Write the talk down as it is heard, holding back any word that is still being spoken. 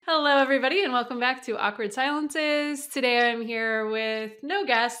Hello, everybody, and welcome back to Awkward Silences. Today I'm here with no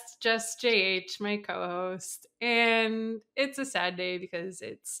guest, just JH, my co-host. And it's a sad day because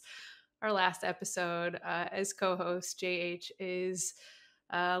it's our last episode as co-host. JH is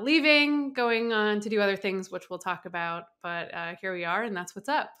leaving, going on to do other things, which we'll talk about. But here we are, and that's what's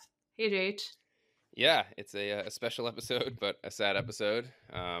up. Hey, JH. Yeah, it's a special episode, but a sad episode.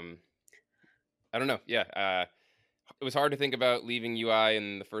 I don't know. Yeah, it was hard to think about leaving UI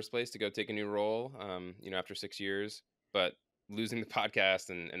in the first place to go take a new role. After 6 years, but losing the podcast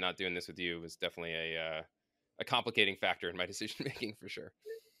and not doing this with you was definitely a complicating factor in my decision making for sure.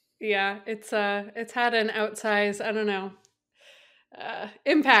 Yeah, it's had an outsized, I don't know,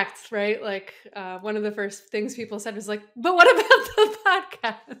 impact, right? Like one of the first things people said was like, but what about the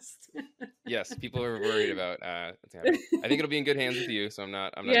podcast? Yes, people are worried about what's happening. I think it'll be in good hands with you, so I'm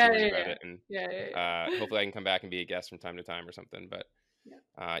not Yeah, too worried yeah, about yeah. it, and Yeah. hopefully I can come back and be a guest from time to time or something. But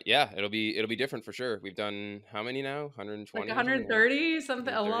Yeah. yeah, it'll be different for sure. We've done how many now? 120 Like or something? 130,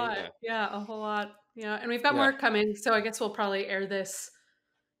 something, a 130? lot. Yeah. Yeah, a whole lot. Yeah, and we've got Yeah. more coming, so I guess we'll probably air this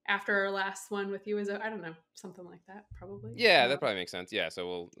after our last one with you. I don't know, something like that, probably. Yeah, that probably makes sense. Yeah, so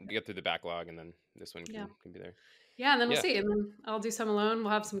we'll get through the backlog and then this one Yeah. can be there. Yeah, and then we'll Yeah. see. And then I'll do some alone.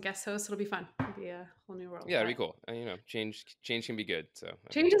 We'll have some guest hosts. It'll be fun. It'll be a whole new world. Yeah, it'd be cool. Change can be good. So I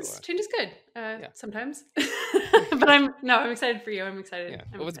think Change is good. yeah. Sometimes. But I'm excited for you. I'm excited. Yeah.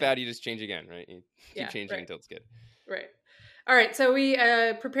 I'm Well, if it's excited. bad, you just change again, right? You keep changing Right. until it's good. Right. All right. So we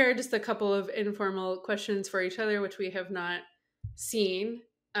prepared just a couple of informal questions for each other, which we have not seen.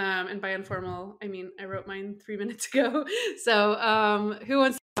 And by informal, I mean I wrote mine 3 minutes ago. So who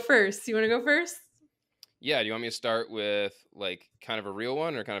wants to go first? You want to go first? Yeah. Do you want me to start with like kind of a real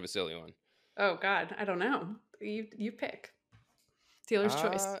one or kind of a silly one? Oh God, I don't know. You pick. Dealer's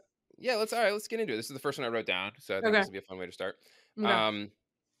choice. Yeah. Let's get into it. This is the first one I wrote down, so I think Okay. this will be a fun way to start. Okay. I'm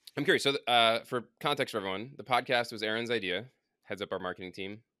curious. So, for context for everyone, the podcast was Erin's idea. Heads up our marketing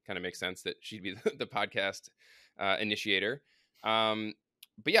team. Kind of makes sense that she'd be the podcast initiator.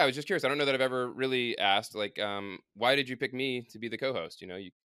 But yeah, I was just curious. I don't know that I've ever really asked, like, why did you pick me to be the co-host?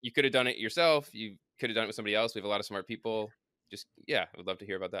 You could have done it yourself. You could have done it with somebody else. We have a lot of smart people. Just yeah, I would love to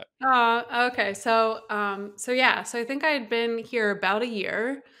hear about that. Okay. So I think I had been here about a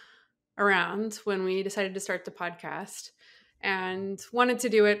year around when we decided to start the podcast and wanted to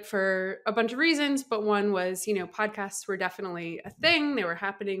do it for a bunch of reasons. But one was, podcasts were definitely a thing. They were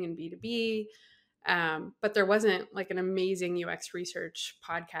happening in B2B. But there wasn't like an amazing UX research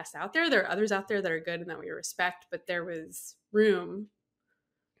podcast out there. There are others out there that are good and that we respect, but there was room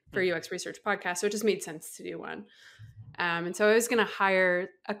for UX research podcasts. So it just made sense to do one. And so I was going to hire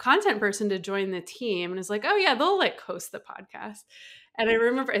a content person to join the team, and it's like, oh yeah, they'll like host the podcast. And I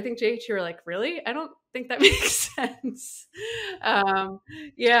remember, I think JH, you were like, really? I don't think that makes sense.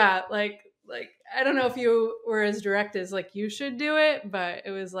 Yeah, like I don't know if you were as direct as like you should do it, but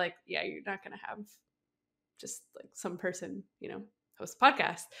it was like, yeah, you're not going to have just like some person, host a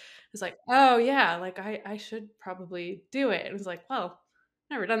podcast. It's like, oh yeah, like I should probably do it. And it was like, well,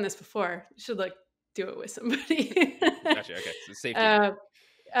 I've never done this before. You should like do it with somebody. Gotcha. Okay, so safety. Yeah,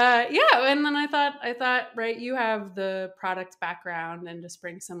 and then I thought, right, you have the product background and just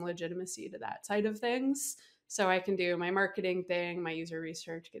bring some legitimacy to that side of things. So I can do my marketing thing, my user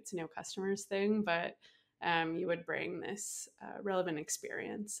research, get to know customers thing, but you would bring this relevant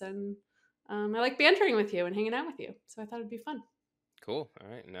experience. And I like bantering with you and hanging out with you. So I thought it'd be fun. Cool. All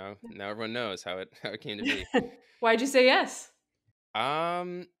right. Now everyone knows how it came to be. Why'd you say yes?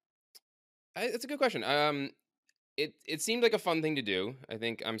 It's a good question. It seemed like a fun thing to do. I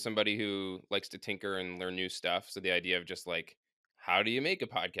think I'm somebody who likes to tinker and learn new stuff. So the idea of just like, how do you make a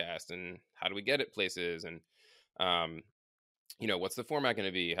podcast and how do we get it places and, what's the format going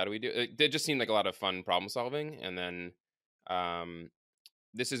to be? How do we do it? It just seemed like a lot of fun problem solving. And then,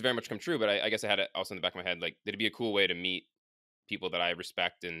 this has very much come true, but I guess I had it also in the back of my head, like, it'd be a cool way to meet people that I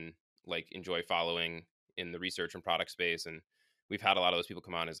respect and like enjoy following in the research and product space. And we've had a lot of those people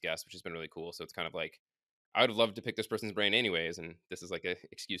come on as guests, which has been really cool. So it's kind of like, I would have loved to pick this person's brain anyways, and this is like an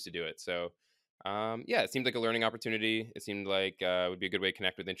excuse to do it. So, yeah, it seemed like a learning opportunity. It seemed like it would be a good way to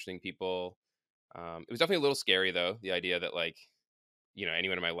connect with interesting people. It was definitely a little scary though, the idea that like,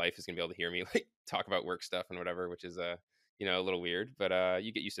 anyone in my life is gonna be able to hear me like talk about work stuff and whatever, which is a little weird, but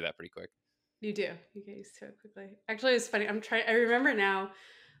you get used to that pretty quick. You do. You get used to it quickly. Actually, it's funny. I remember now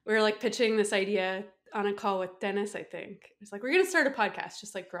we were like pitching this idea on a call with Dennis, I think. It's like, we're going to start a podcast,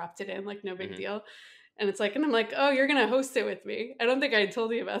 just like dropped it in, like no big deal. And it's like, and I'm like, oh, you're going to host it with me. I don't think I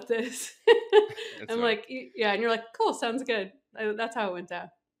told you about this. I'm like, yeah. And you're like, cool, sounds good. That's how it went down.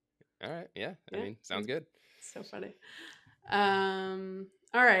 All right. Yeah. I mean, sounds good. So funny.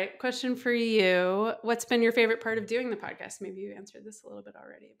 All right. Question for you. What's been your favorite part of doing the podcast? Maybe you answered this a little bit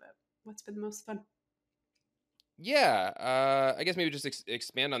already, but what's been the most fun? Yeah, I guess maybe just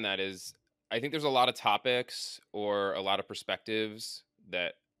expand on that is I think there's a lot of topics or a lot of perspectives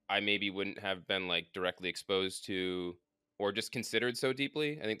that I maybe wouldn't have been like directly exposed to or just considered so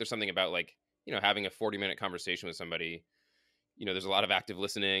deeply. I think there's something about like, having a 40-minute conversation with somebody, there's a lot of active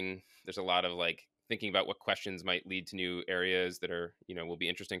listening. There's a lot of like thinking about what questions might lead to new areas that are, will be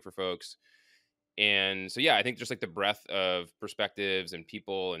interesting for folks. And so, yeah, I think just like the breadth of perspectives and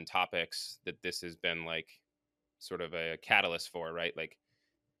people and topics that this has been like sort of a catalyst for, right? Like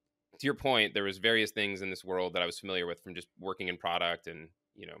to your point, there was various things in this world that I was familiar with from just working in product and,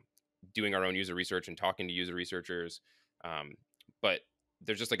 doing our own user research and talking to user researchers. Um, but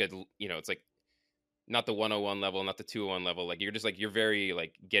there's just like it's like not the 101 level, not the 201 level. Like you're just like, you're very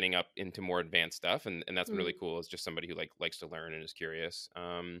like getting up into more advanced stuff. And that's been really Mm. cool. It's just somebody who like likes to learn and is curious.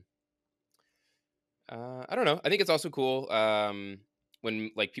 I don't know. I think it's also cool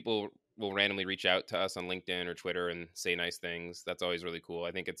when like people will randomly reach out to us on LinkedIn or Twitter and say nice things. That's always really cool.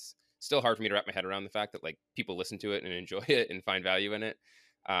 I think it's still hard for me to wrap my head around the fact that like people listen to it and enjoy it and find value in it.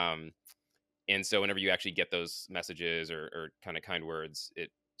 Um, and so whenever you actually get those messages or kind of kind words, it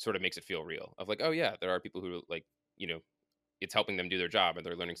sort of makes it feel real. Of like, oh yeah, there are people who like it's helping them do their job and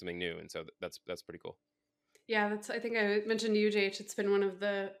they're learning something new, and so that's pretty cool. Yeah, that's. I think I mentioned to you, JH. It's been one of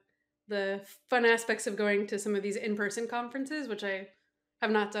the fun aspects of going to some of these in person conferences, which I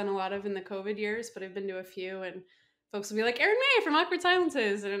have not done a lot of in the COVID years, but I've been to a few, and folks will be like Erin May from Awkward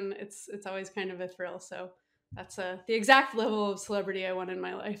Silences, and it's always kind of a thrill. So that's the exact level of celebrity I want in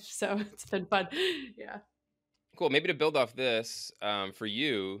my life. So it's been fun. Yeah. Cool. Maybe to build off this, for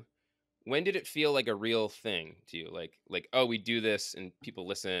you, when did it feel like a real thing to you? Like, oh, we do this and people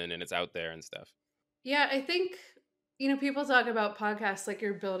listen and it's out there and stuff. Yeah, I think, people talk about podcasts like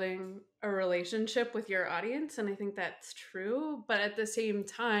you're building a relationship with your audience, and I think that's true. But at the same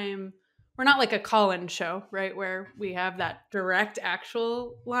time, we're not like a call in show, right? Where we have that direct,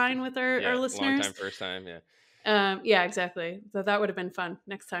 actual line with our Yeah, long time, listeners. first time. Yeah. Yeah, exactly. So that would have been fun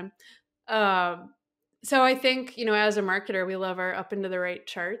next time. Um, so I think, as a marketer, we love our up into the right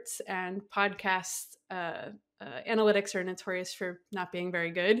charts, and podcast analytics are notorious for not being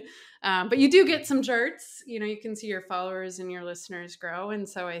very good. But you do get some charts, you can see your followers and your listeners grow. And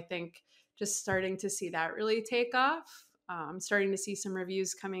so I think just starting to see that really take off, starting to see some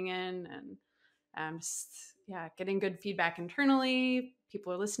reviews coming in, and just, yeah, getting good feedback internally.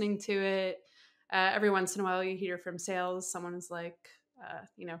 People are listening to it. Every once in a while, you hear from sales, someone's like,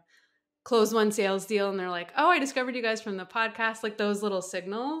 close one sales deal, and they're like, "Oh, I discovered you guys from the podcast." Like those little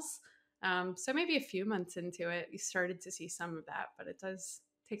signals. So maybe a few months into it, you started to see some of that, but it does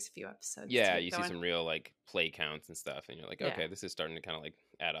takes a few episodes to Yeah, get you see going. some real like play counts and stuff, and you're like, Yeah, okay, this is starting to kind of like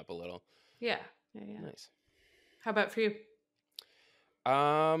add up a little. yeah, yeah, yeah. Nice. How about for you?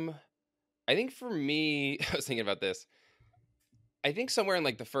 Um, I think for me, I was thinking about this. I think somewhere in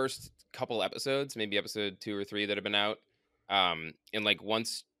like the first couple episodes, maybe episode 2 or 3 that have been out, and like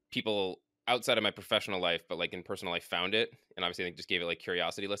once people outside of my professional life, but like in personal life, found it, and obviously I think just gave it like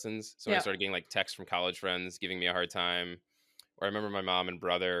curiosity listens. So when I Yeah. started getting like texts from college friends giving me a hard time, or I remember my mom and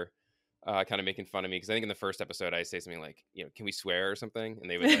brother kind of making fun of me because I think in the first episode I say something like, can we swear or something, and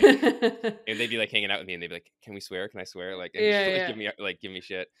they would like, Yeah, and they'd be like hanging out with me, and they'd be like, can we swear? Can I swear? Like, and just yeah. like give me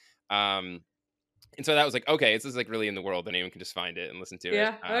shit. Um, and so that was like, okay, this is like really in the world, and anyone can just find it and listen to it.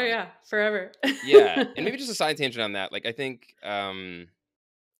 Yeah. Oh yeah. Forever. Yeah, and maybe just a side tangent on that. Like, I think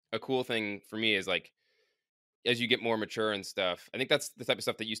a cool thing for me is like as you get more mature and stuff. I think that's the type of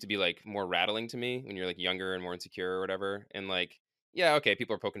stuff that used to be like more rattling to me when you're like younger and more insecure or whatever. And like, yeah, okay,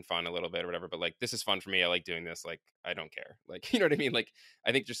 people are poking fun a little bit or whatever, but like this is fun for me. I like doing this. Like, I don't care. Like, you know what I mean? Like,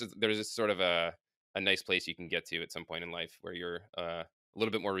 I think just there's this sort of a nice place you can get to at some point in life where you're a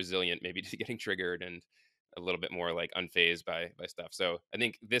little bit more resilient, maybe to getting triggered and a little bit more like unfazed by stuff. So I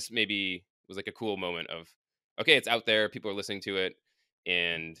think this maybe was like a cool moment of, okay, it's out there, people are listening to it,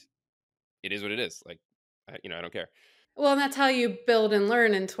 and it is what it is. Like, I don't care. Well, and that's how you build and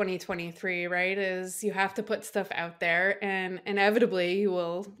learn in 2023, right? Is you have to put stuff out there, and inevitably you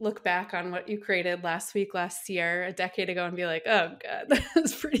will look back on what you created last week, last year, a decade ago, and be like, oh, God, that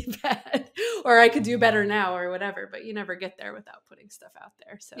was pretty bad. Or I could do better now, or whatever. But you never get there without putting stuff out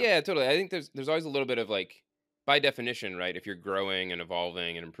there. So, Yeah, totally. I think there's always a little bit of like, by definition, right? If you're growing and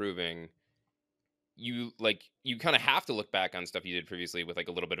evolving and improving, you kind of have to look back on stuff you did previously with like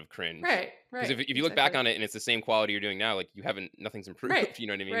a little bit of cringe. right, Because right, if you look back exactly. on it and it's the same quality you're doing now, like nothing's Right, improved. You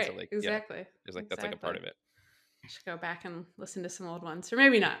know what I mean? So right, like, yeah, exactly. there's like that's like a part Exactly. of it. I should go back and listen to some old ones, or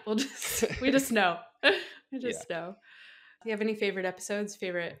maybe not. We just know. We Yeah. just know. Do you have any favorite episodes,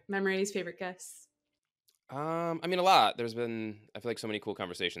 favorite memories, favorite guests? I mean, a lot. There's been, I feel like, so many cool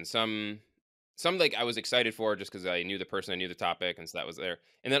conversations. Some like I was excited for just because I knew the person, I knew the topic, and so that was there.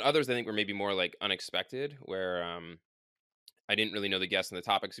 And then others I think were maybe more like unexpected, where I didn't really know the guest and the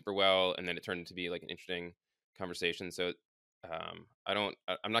topic super well, and then it turned into be like an interesting conversation. So I'm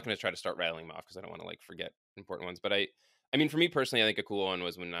not going to try to start rattling them off because I don't want to like forget important ones. But I mean, for me personally, I think a cool one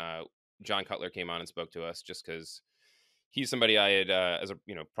was when John Cutler came on and spoke to us, just because he's somebody I had as a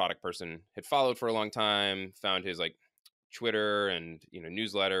product person had followed for a long time, found his like Twitter and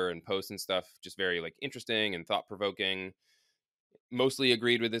newsletter and posts and stuff just very like interesting and thought provoking. Mostly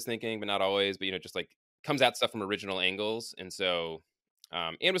agreed with his thinking, but not always. But just like comes at stuff from original angles, and so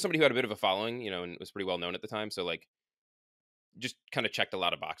and was somebody who had a bit of a following, and was pretty well known at the time. So like just kind of checked a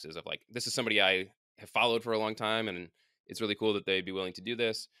lot of boxes of like this is somebody I have followed for a long time, and it's really cool that they'd be willing to do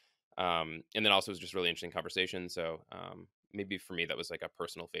this. And then also it was just really interesting conversation. So maybe for me that was like a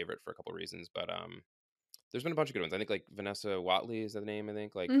personal favorite for a couple of reasons, but there's been a bunch of good ones. I think like Vanessa Watley is the name. I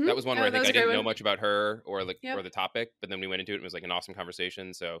think like that was one where Oh, I that think was I a great didn't know one. much about her or like Yep. or the topic, but then we went into it and it was like an awesome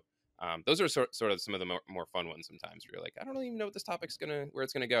conversation. So those are sort of some of the more fun ones sometimes where you're like, I don't even know what this topic's where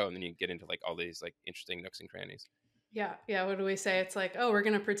it's gonna go, and then you get into like all these like interesting nooks and crannies. Yeah. Yeah. What do we say? It's like, oh, we're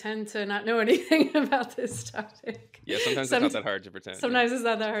going to pretend to not know anything about this topic. Yeah, sometimes it's Some, not that hard to pretend. Yeah. Sometimes it's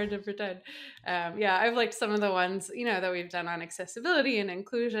not that hard to pretend. Yeah. I've liked some of the ones, that we've done on accessibility and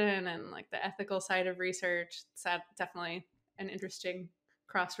inclusion and like the ethical side of research. It's definitely an interesting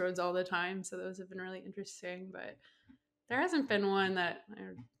crossroads all the time. So those have been really interesting. But there hasn't been one that I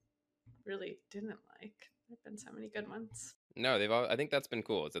really didn't like. There have been so many good ones. No, they've all. I think that's been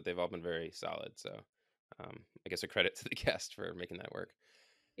cool. Is that they've all been very solid. So, I guess a credit to the guest for making that work.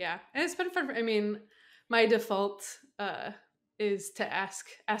 Yeah, and it's been fun. I mean, my default is to ask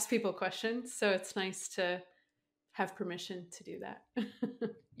people questions, so it's nice to have permission to do that.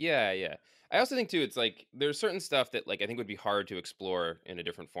 Yeah, yeah. I also think too, it's like there's certain stuff that like I think would be hard to explore in a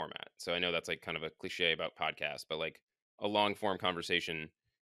different format. So I know that's like kind of a cliche about podcasts, but like a long form conversation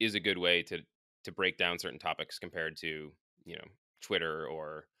is a good way to break down certain topics compared to you know Twitter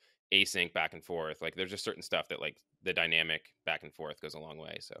or async back and forth. Like there's just certain stuff that like the dynamic back and forth goes a long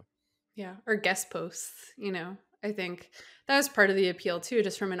way. So Yeah, or guest posts, I think that was part of the appeal too,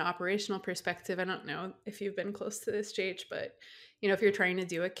 just from an operational perspective. I don't know if you've been close to this, JH, but if you're trying to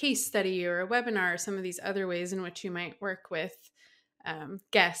do a case study or a webinar, or some of these other ways in which you might work with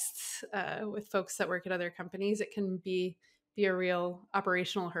guests, with folks that work at other companies, it can be a real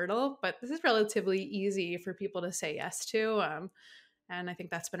operational hurdle. But this is relatively easy for people to say yes to, and I think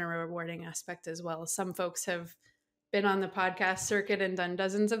that's been a rewarding aspect as well. Some folks have been on the podcast circuit and done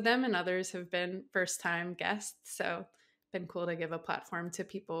dozens of them, and others have been first time guests. So been cool to give a platform to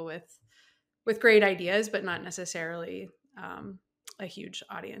people with great ideas, but not necessarily a huge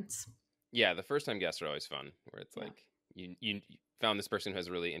audience. yeah, the first time guests are always fun, where it's Yeah. like you found this person who has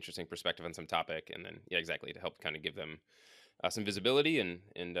a really interesting perspective on some topic, and then yeah, exactly to help kind of give them some visibility and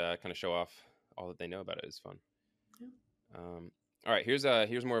kind of show off all that they know about it is fun. Yeah. All right,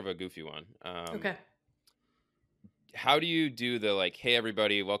 here's more of a goofy one. Okay. How do you do the like, hey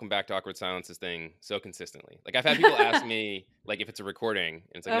everybody, welcome back to Awkward Silences thing so consistently? Like I've had people ask me like if it's a recording, and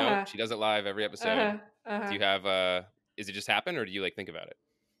it's like no, Uh-huh. she does it live every episode. Uh-huh. Uh-huh. Do you have is it just happen or do you like think about it?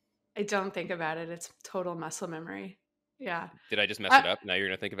 I don't think about it. It's total muscle memory. Yeah. Did I just mess I, it up? Now you're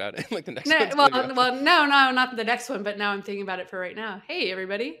gonna think about it. Like the next no, one's gonna go. no, not the next one, but now I'm thinking about it for right now. Hey,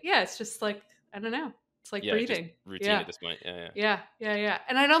 everybody. Yeah, it's just like, I don't know. It's like Yeah, it's just breathing. routine Yeah. at this point. Yeah, yeah. Yeah. Yeah. Yeah.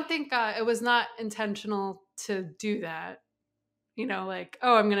 And I don't think it was not intentional to do that. Like,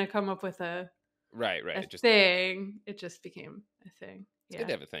 oh, I'm going to come up with Right, right. a It just thing. It just became a thing. it's good Yeah.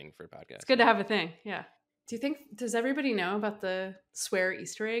 to have a thing for a It's podcast. good to Yeah. have a thing. Yeah. Does everybody know about the swear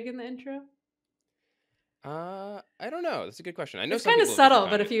Easter egg in the intro? I don't know. That's a good question. I know It's some kind of people have definitely subtle, but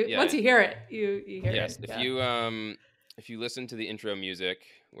found if it. you, Yeah, once yeah. you hear it, you hear Yes. it. Yeah. If you listen to the intro music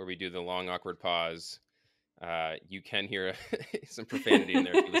where we do the long awkward pause, you can hear some profanity in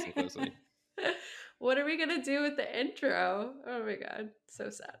there if you listen closely. What are we going to do with the intro? Oh my God. So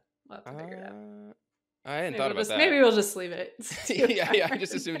sad. We'll have to figure it out. I hadn't thought about that. Maybe we'll just leave it. Yeah. I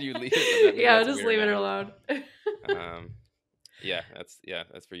just assumed you'd leave it, but maybe Yeah, that's a just weird leave it announcement. alone. Yeah,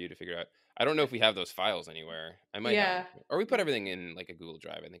 that's for you to figure out. I don't know if we have those files anywhere. I might have Yeah. 'em. Or we put everything in like a Google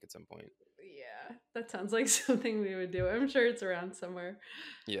Drive, I think, at some point. Yeah, that sounds like something we would do. I'm sure it's around somewhere.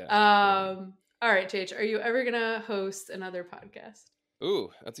 Yeah. All right, JH, are you ever gonna host another podcast?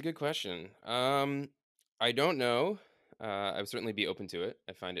 Ooh, that's a good question. I don't know. I would certainly be open to it.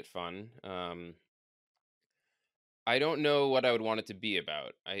 I find it fun. I don't know what I would want it to be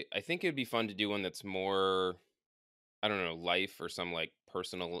about. I think it'd be fun to do one that's more I don't know, life or some like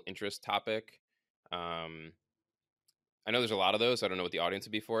personal interest topic. Um, I know there's a lot of those, so I don't know what the audience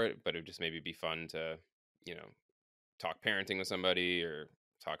would be for it, but it would just maybe be fun to, you know, talk parenting with somebody or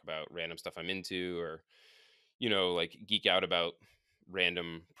talk about random stuff I'm into or, like geek out about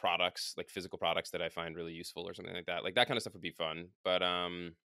random products, like physical products that I find really useful or something like that. Like that kind of stuff would be fun. But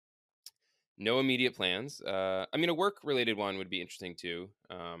no immediate plans. I mean, a work related one would be interesting too.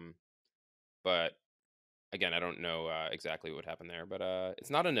 But again, I don't know exactly what would happen there. But it's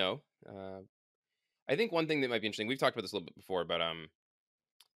not a no. I think one thing that might be interesting. We've talked about this a little bit before, but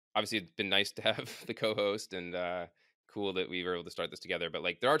obviously it's been nice to have the co-host and cool that we were able to start this together. But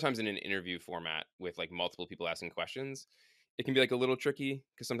like there are times in an interview format with like multiple people asking questions, it can be like a little tricky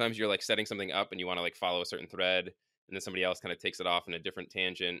because sometimes you're like setting something up and you want to like follow a certain thread, and then somebody else kind of takes it off in a different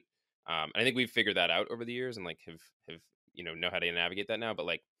tangent. And I think we've figured that out over the years and like have know how to navigate that now. But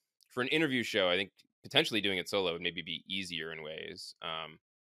like for an interview show, I think potentially doing it solo would maybe be easier in ways.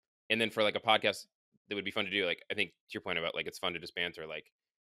 And then for like a podcast that would be fun to do, like I think to your point about like it's fun to just banter, like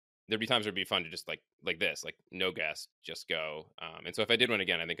there'd be times where it'd be fun to just like this, like no guest, just go. And so if I did one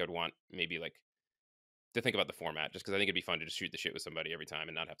again, I think I'd want maybe like to think about the format, just because I think it'd be fun to just shoot the shit with somebody every time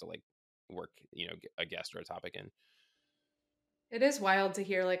and not have to like work, a guest or a topic in. It is wild to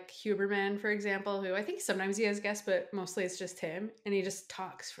hear like Huberman, for example, who I think sometimes he has guests, but mostly it's just him, and he just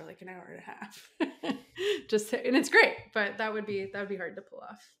talks for like an hour and a half. Just and it's great, but that would be hard to pull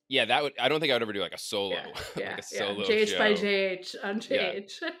off. Yeah, that would. I don't think I would ever do like a Yeah, solo, like yeah, a yeah. solo JH by show. JH on Yeah,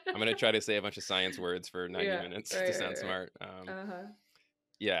 JH. I'm gonna try to say a bunch of science words for 90 Yeah, minutes to right, sound right, smart. right. Uh-huh.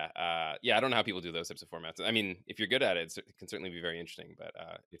 Yeah, yeah. I don't know how people do those types of formats. I mean, if you're good at it, it can certainly be very interesting, but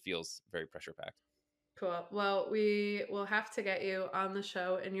it feels very pressure packed. Cool. Well, we will have to get you on the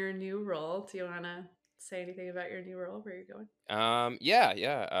show in your new role. Do you want to say anything about your new role, where you're going? Yeah,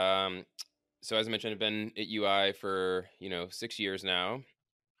 yeah. So as I mentioned, I've been at UI for 6 years now,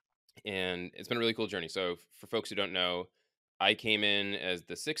 and it's been a really cool journey. So for folks who don't know, I came in as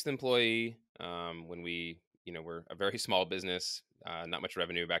the sixth employee when we were a very small business, not much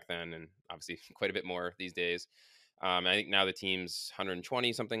revenue back then, and obviously quite a bit more these days. I think now the team's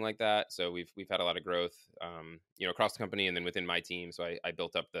 120, something like that. So we've had a lot of growth, across the company and then within my team. So I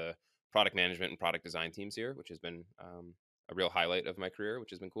built up the product management and product design teams here, which has been a real highlight of my career,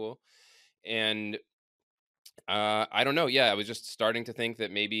 which has been cool. And I don't know. Yeah, I was just starting to think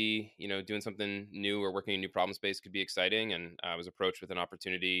that maybe doing something new or working in a new problem space could be exciting, and I was approached with an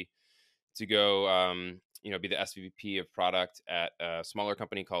opportunity to go, be the SVP of product at a smaller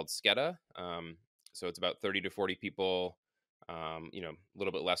company called Sketa. So it's about 30 to 40 people, a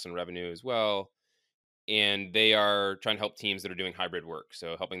little bit less in revenue as well. And they are trying to help teams that are doing hybrid work.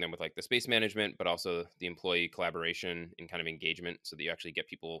 So helping them with like the space management, but also the employee collaboration and kind of engagement so that you actually get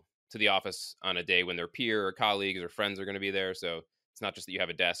people to the office on a day when their peer or colleagues or friends are going to be there. So it's not just that you have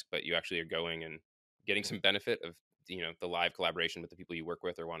a desk, but you actually are going and getting some benefit of the live collaboration with the people you work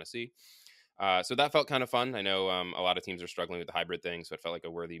with or want to see. So that felt kind of fun. I know a lot of teams are struggling with the hybrid thing, so it felt like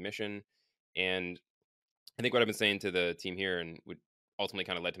a worthy mission. And I think what I've been saying to the team here and would ultimately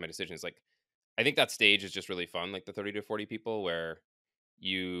kind of led to my decision is like, I think that stage is just really fun, like the 30 to 40 people where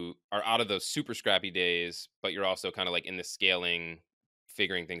you are out of those super scrappy days, but you're also kind of like in the scaling,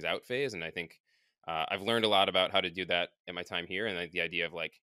 figuring things out phase. And I think I've learned a lot about how to do that in my time here. And like the idea of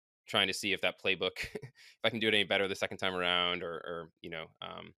like trying to see if that playbook, if I can do it any better the second time around or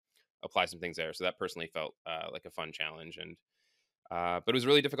apply some things there. So that personally felt like a fun challenge. And, but it was a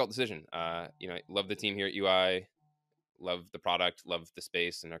really difficult decision. Love the team here at UI, love the product, love the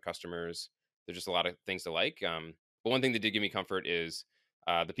space and our customers. There's just a lot of things to like. But one thing that did give me comfort is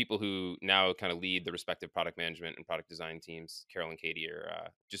the people who now kind of lead the respective product management and product design teams. Carol and Katie are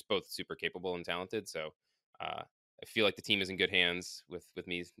just both super capable and talented. So I feel like the team is in good hands with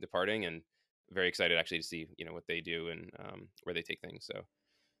me departing, and very excited actually to see what they do and where they take things. So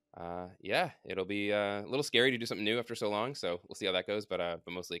yeah, it'll be a little scary to do something new after so long. So we'll see how that goes, but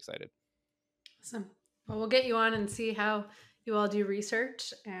mostly excited. Awesome. Well, we'll get you on and see how you all do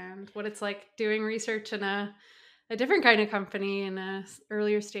research and what it's like doing research in a different kind of company in a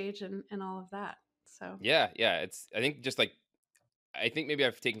earlier stage and all of that. So Yeah. I think just like I think maybe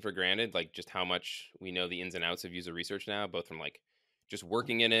I've taken for granted like just how much we know the ins and outs of user research now, both from like just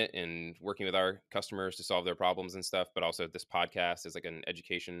working in it and working with our customers to solve their problems and stuff, but also this podcast is like an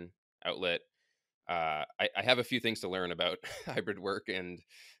education outlet. I have a few things to learn about hybrid work and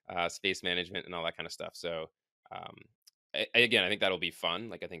space management and all that kind of stuff. So um, again, I think that'll be fun.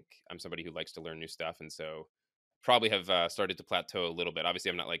 Like I think I'm somebody who likes to learn new stuff, and so probably have started to plateau a little bit.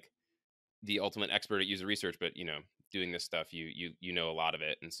 Obviously, I'm not like the ultimate expert at user research, but doing this stuff, you know a lot of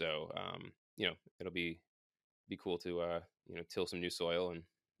it, and so it'll be be cool to till some new soil and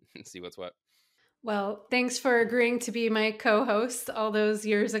see what's what. Well, thanks for agreeing to be my co-host all those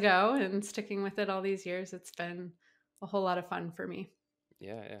years ago and sticking with it all these years. It's been a whole lot of fun for me.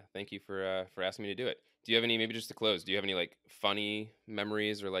 Yeah. Thank you for asking me to do it. Do you have any, maybe just to close, do you have any like funny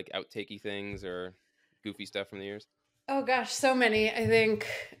memories or like outtakey things or goofy stuff from the years? Oh gosh, so many. I think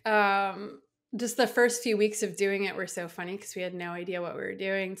just the first few weeks of doing it were so funny because we had no idea what we were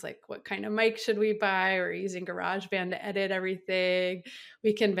doing. It's like, what kind of mic should we buy? We're using GarageBand to edit everything.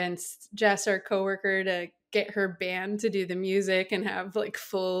 We convinced Jess, our coworker, to get her band to do the music and have like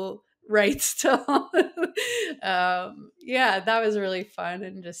full rights to all. Yeah, that was really fun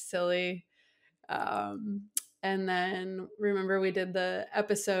and just silly. And then remember we did the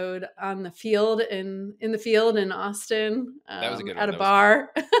episode on the field in the field in Austin, That was a good at one. a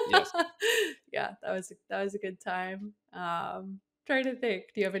bar. Yes. Yeah, that was a good time. Trying to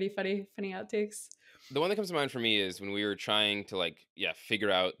think. Do you have any funny outtakes? The one that comes to mind for me is when we were trying to figure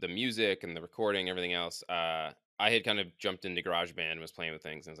out the music and the recording, everything else. I had kind of jumped into GarageBand and was playing with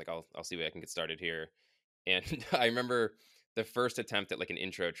things, and I was like, I'll see what I can get started here. And I remember the first attempt at like an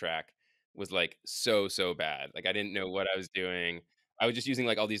intro track was like so bad. Like I didn't know what I was doing. I was just using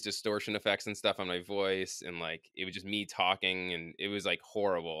like all these distortion effects and stuff on my voice, and like it was just me talking, and it was like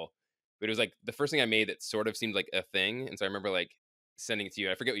horrible. But it was like the first thing I made that sort of seemed like a thing, and so I remember like sending it to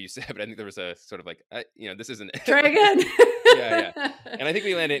you. I forget what you said, but I think there was a sort of like, this isn't it. Try again. Yeah. And I think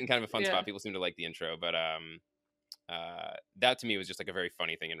we landed in kind of a fun spot. People seem to like the intro, but that to me was just like a very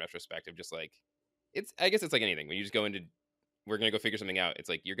funny thing in retrospective. Just like I guess it's like anything when you just go into, we're gonna go figure something out. It's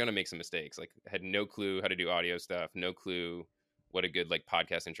like you're gonna make some mistakes. Like I had no clue how to do audio stuff, no clue what a good like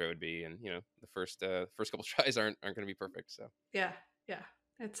podcast intro would be, and the first couple tries aren't gonna be perfect. So yeah.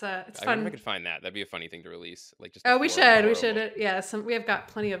 It's fun. I wonder if I could find that. That'd be a funny thing to release. Like just we should. Yeah, we have got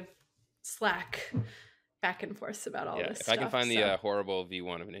plenty of Slack back and forth about all this. If I can find the horrible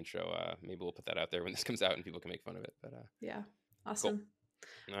V1 of an intro, maybe we'll put that out there when this comes out and people can make fun of it. But yeah, awesome.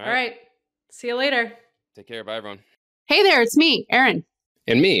 Cool. All right. See you later. Take care. Bye, everyone. Hey there, it's me, Erin.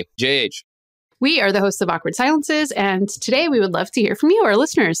 And me, JH. We are the hosts of Awkward Silences, and today we would love to hear from you, our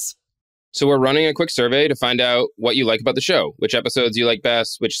listeners. So we're running a quick survey to find out what you like about the show, which episodes you like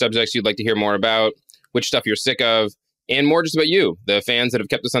best, which subjects you'd like to hear more about, which stuff you're sick of, and more just about you, the fans that have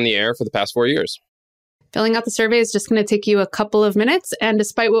kept us on the air for the past 4 years. Filling out the survey is just going to take you a couple of minutes. And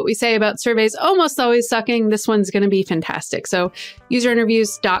despite what we say about surveys almost always sucking, this one's going to be fantastic. So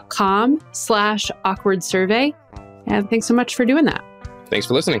userinterviews.com/awkward survey. And thanks so much for doing that. Thanks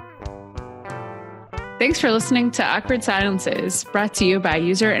for listening. Thanks for listening to Awkward Silences, brought to you by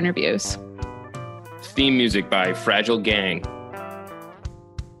User Interviews. Theme music by Fragile Gang.